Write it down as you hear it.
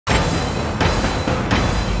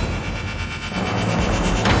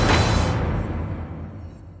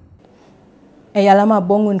Eyalama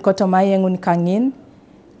bongun kotomayengun kangin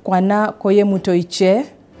kwana Iyemuto iche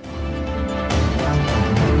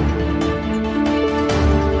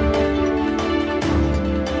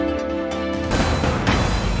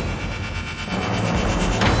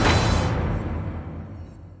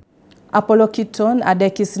April Pt2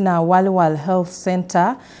 adekis na Walwal Health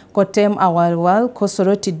Center kotem awalwal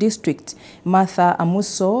Kosoroti District Martha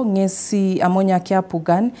Amuso ngesi amonya kia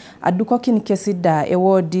pugan adukokin kesida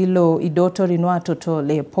ewodilo idoto rinwa toto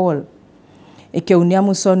le Paul. Ekeunia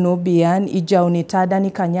muso no bian ija unitada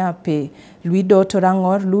ni kanyape luido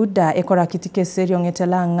torangor luda ekorakitike serio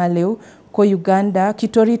ngetela ngaleu ko Uganda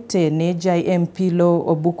kitorite neja MP lo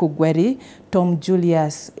obuku gweri Tom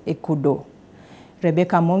Julius Ekudo.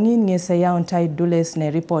 Rebecca Mongi ngese ya ontai dules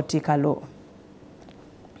ne reporti kalo.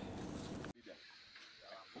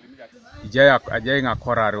 Ajai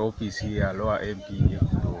ngakorare ofisi ya loa MP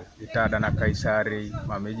Ekudo itada na kaisari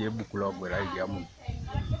mameje bukulo gwera Iyemuto.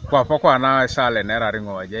 Kwa poko ana sale nera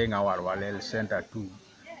ringo ajai ngawarwalel center 2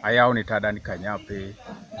 ayao ni tada ni kanyape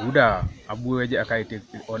uda abuweje akaite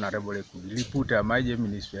honorable Ekudo liputa maje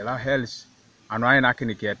ministry la health anwaye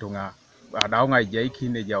nakini ketunga adaunga jaiki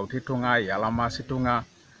ne jautitunga yalama situnga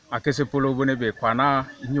akese polo bone be kwana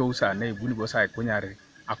nyousa ne buni bosa kunyare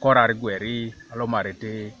akorare gweri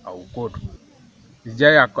alomarete au kotu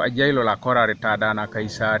jailo la korare tada na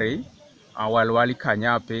kaisari awalwali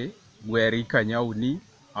kanyape gweri kanyauni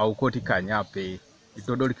au koti kanyape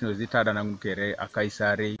itodoli kinozitada na ngukere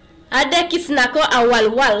akaisari adekis nako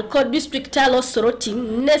awalwal ko district talo soroti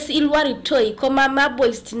nes ilwari toy ko mama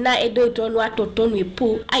boys na edo tonwa totonwe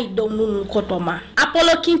pu aido mun kotoma April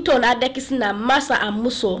Pt2 adekis na Masa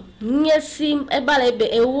Amuso ngesi ebalebe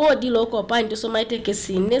ewodi loko panto so maite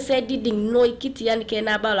kesi nese diding no ikiti yani ke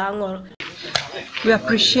na bala ngoro. We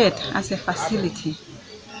appreciate as a facility.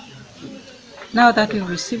 Now that we've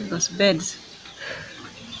received those beds,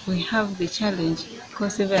 we have the challenge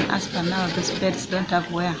because even as per now, those beds don't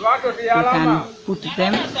have where we can put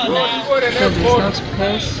them, so there's no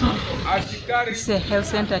space. It's a health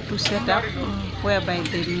center to set up, whereby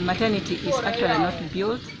the maternity is actually not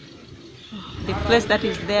built. The place that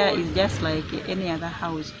is there is just like any other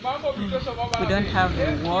house. We don't have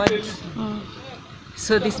the wards,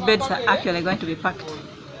 so these beds are actually going to be packed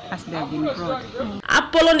as they have been brought.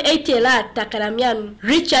 Apollon Eitela takaramian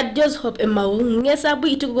Richard Joseph Emau ngesa bu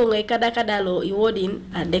itugonga kadakadalo iwodin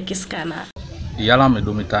adekiskana. Yala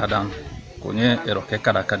medumita dan konye eroke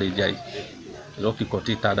kadakade jai. Eroki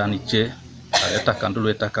koti tadan iche eta kandulu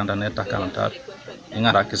eta kandane eta kantar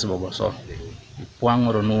ingara kesiboboso.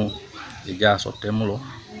 Ipuangoro no ija sotemulo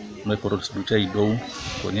no ekoros ducha idou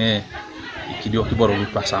konye ikidio kiboro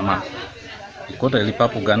lupasama. Ikota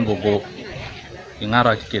elipapu gan bobo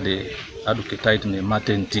ingara kede adu kitait ne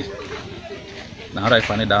matenti na hara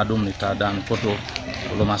ifane da adum ni tadan poto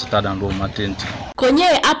lo masitadan do matenti konye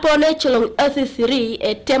apone cholong LC3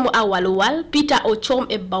 etemo awalwal Peter Ochom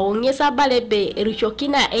e baongesa balebe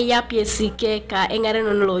erichokina eya PSK ka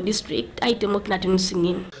engareno lo district aitemo kinatun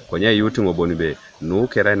singin konye yuti ngoboni be no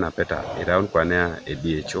kera na peta iraun kwana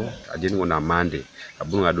ediecho ajini ngona mande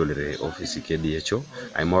abunu adolere ofisi ke DHO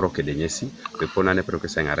ay moro ke denyesi be ponane pero ke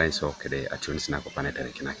sangara iso kede atunis na ko panetere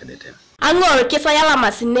kina kede tem angor ke sayala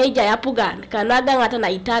masineja ya pugan kanaga ngata na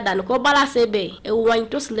itada ko bala sebe e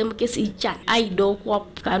wanto slem ke si chat ay do ko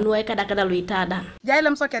kanu ay kada lo itada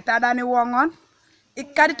jailem so ke tada ni wongon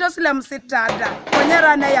ikadito slem sitada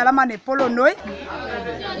konyera na yala mane polo noy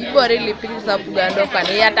ibore le prisa pugando kan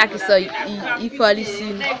ya takiso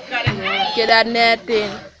ifalisin keda neten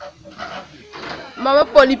mama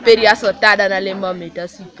poli peria sotada na le mameta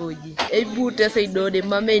sipoji e bute se dode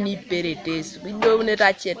mama ni peretes bido ne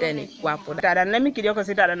ta chetene kwapo tada na mi kidio ko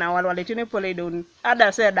sitada na walwale tine pole don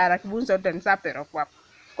ada se dara kibun so ten sapero kwap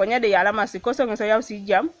konya de yala masikoso ngso yaw si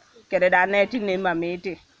jam kede da neti ne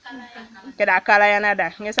mamete keda kala yana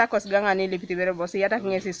da ngesa kos ganga ni lipiti bere bosi yata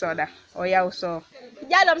ngesi soda o yaw so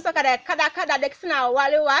jalom so kada deksina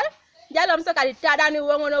walwal jalom so kada tada ni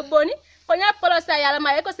wongono boni konya polosa yala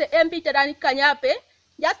ma ko se MP tadani kanyape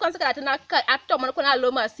just konsekara tana atomo ko na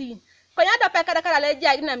lo machine konya do pe kada le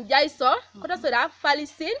jai nam jai so ko to soda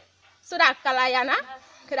falisin soda kalayana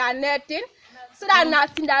kra netin soda na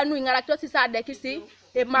sinda nu ngara to sisa dekisi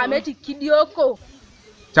e mameti kidioko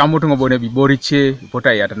chamutu ngobone biboriche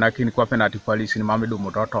pota ya tanakini kwa penalty falisin mamedo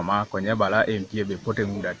mototo ma konye bala MP be pote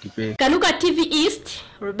nguda tipe Kanuka TV East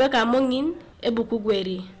Rebecca Mongin ebuku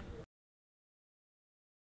gweri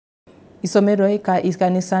Isomero ika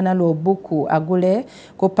iskanisa lo buku agule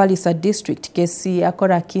ko Palisa District kesi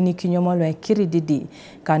akora kini kinyomolo ya kirididi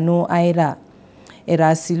kanu aira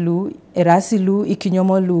erasilu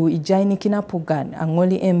ikinyomolu ijaini kinapugan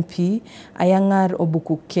angoli MP ayangar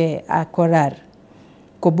obukuke akorar.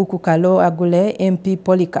 Kobuku kalo agule MP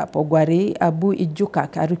Polycarp ogwari abu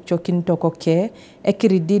ijukak aruchokin tokoke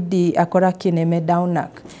ekirididi akorakine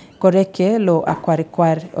medaunak koreke lo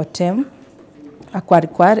akwarikwar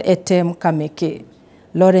etem kameke.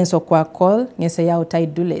 Lawrence Okwakol ngese yao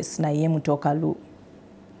taidules na Iyemuto kalu.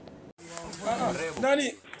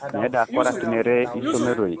 Neda kora tinere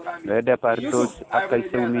isomeroi neda partos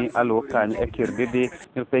akaiseuni alokan ekirdidi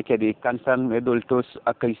nipekedi kansan medoltos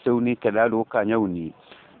akaiseuni kedalo kanyauni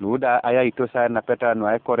luda aya itosa na peta no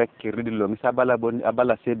ay korek kirdi lo misabala bon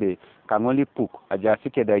abala sebe kangoli puk aja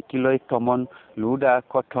sikeda kilo tomon luda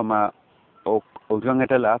kotoma o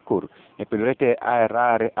jongeta akur e pedrete ay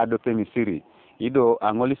rare adope misiri ido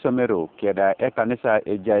angoli somero keda e kanisa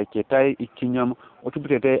e jay ketai ikinyom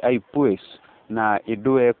otubitete ay pues na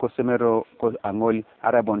idue ko semero ko angoli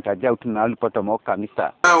arabon ta jawtu na alpoto mo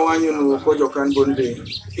kanisa wanyu no ko jokan bonde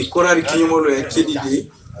e korari kinyomolo e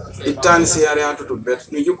kididi itan siare atutu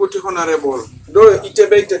bet ni jukuti honorable do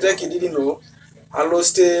itebe tete kididi no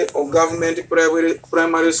aloste o government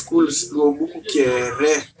primary schools lo buku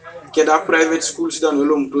kere keda private schools dan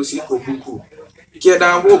lo mtosi ko buku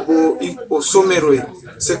keda bobo o somero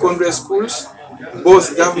secondary schools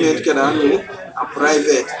both government keda no a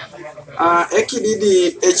private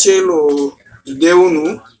ekididi echelo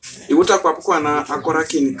ideunu iuta kwa na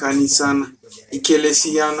akorakin kanisana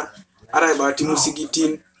ikelesiana ara ibati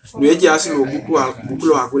musigitin nweji asilo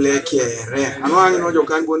bukulo akule kere anwangi nojo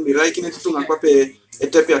kangon biraiki netutunga kwape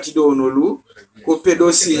etepe atido onolu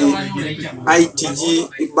kopedosi ITG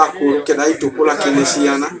ibako keda itokola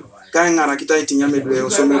kelesiana kaengara kita itinyamedwe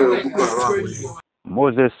osomero bukulo akule.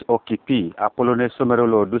 Moses Okipi Apolone somero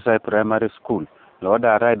lo Dusai Primary School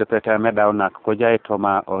Loda ride peta medauna koja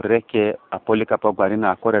itoma oreke apolika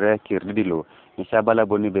pogwarina korere kirdidilo nishabala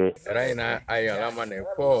bonibe Raina ayalama ne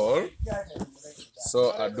Paul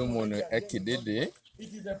so adumunu ekididi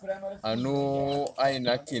anu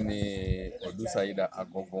aina kini odusaida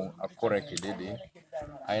agogon akore kididi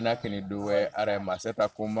aina kini duwe are maseta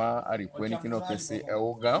kuma ari kweni kino kesi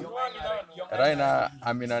euga Raina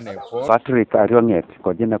amina ne Paul Patrick Arionget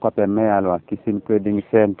kojina kwa pemea lo Kisim Trading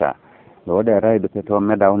Center Loda ride peta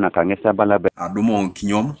medauna kangesa balabe adumo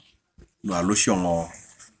kinyom no alushongo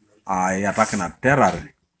ay atakna terror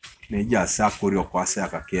ne jasa korio kwase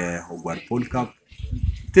akake ogwar Polycarp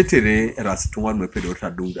tetere rasitunga no pedo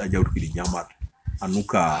tadu ajawtu kidi nyamat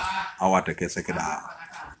anuka awate kese keda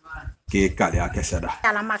ke kale akesada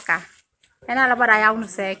alamaka ena labara ya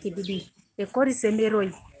unse kididi e kori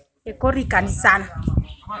semeroi e kori kanisana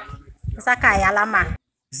saka ya alama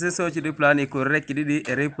seso chidi plan e korre kididi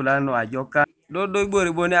ere plan no ajoka do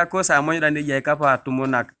bori boni akosa monyo dande jay kapa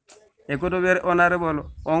tumunak e ko do ber honorable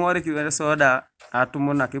ongore ki wer soda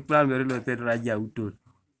atumunak e plan wer lo petra jawtu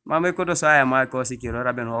mama ko do saya ma ko sikiro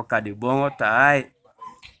raben hokade bongo tai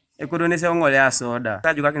e ko do ne se ongole a soda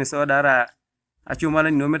taju kakini soda ra achuma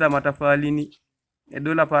na no meta matafalini e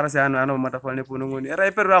do la para se ano matafalini pono ngoni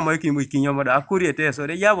era perra mo ki kinyomo da akuri ete so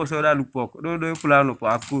de yabo soda lupok do plano po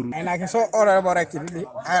akuru ena ke so ora bora kidi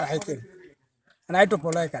ara heke na ito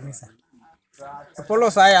polo kanisa polo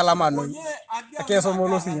saya alama no ake so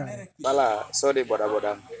molo sinya bala so de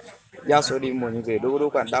boda ya so di mo ni do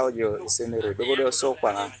kan dawo jo senere do so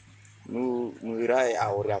pana nu irai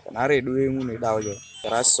aoria na re duwe mu ni dawo jo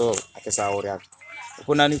raso akesa aoria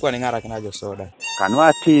kuna ni kwa ngara kana jo soda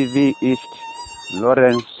Kanwa TV East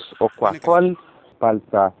Lawrence Okwakol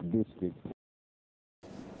Palsa District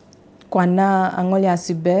Kwana angoli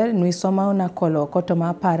asiber nuisoma una kolo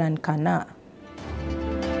kotoma paran kana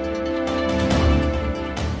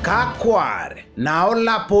Kakwar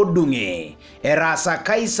naola podunge erasa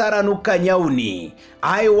kaisara nukanyauni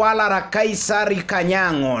ai wala ra kaisari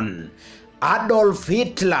kanyangon Adolf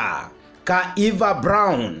Hitler ka Eva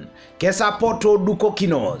Braun kesa poto duko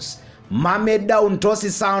kinos mameda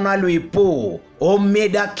untosi sauna luipo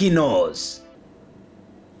omeda kinos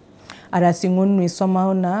arasingun nuisoma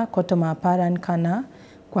una kotoma paran kana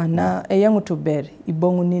kwana Iyemuto ber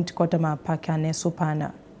ibongu nint kotoma pakane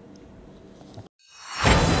supana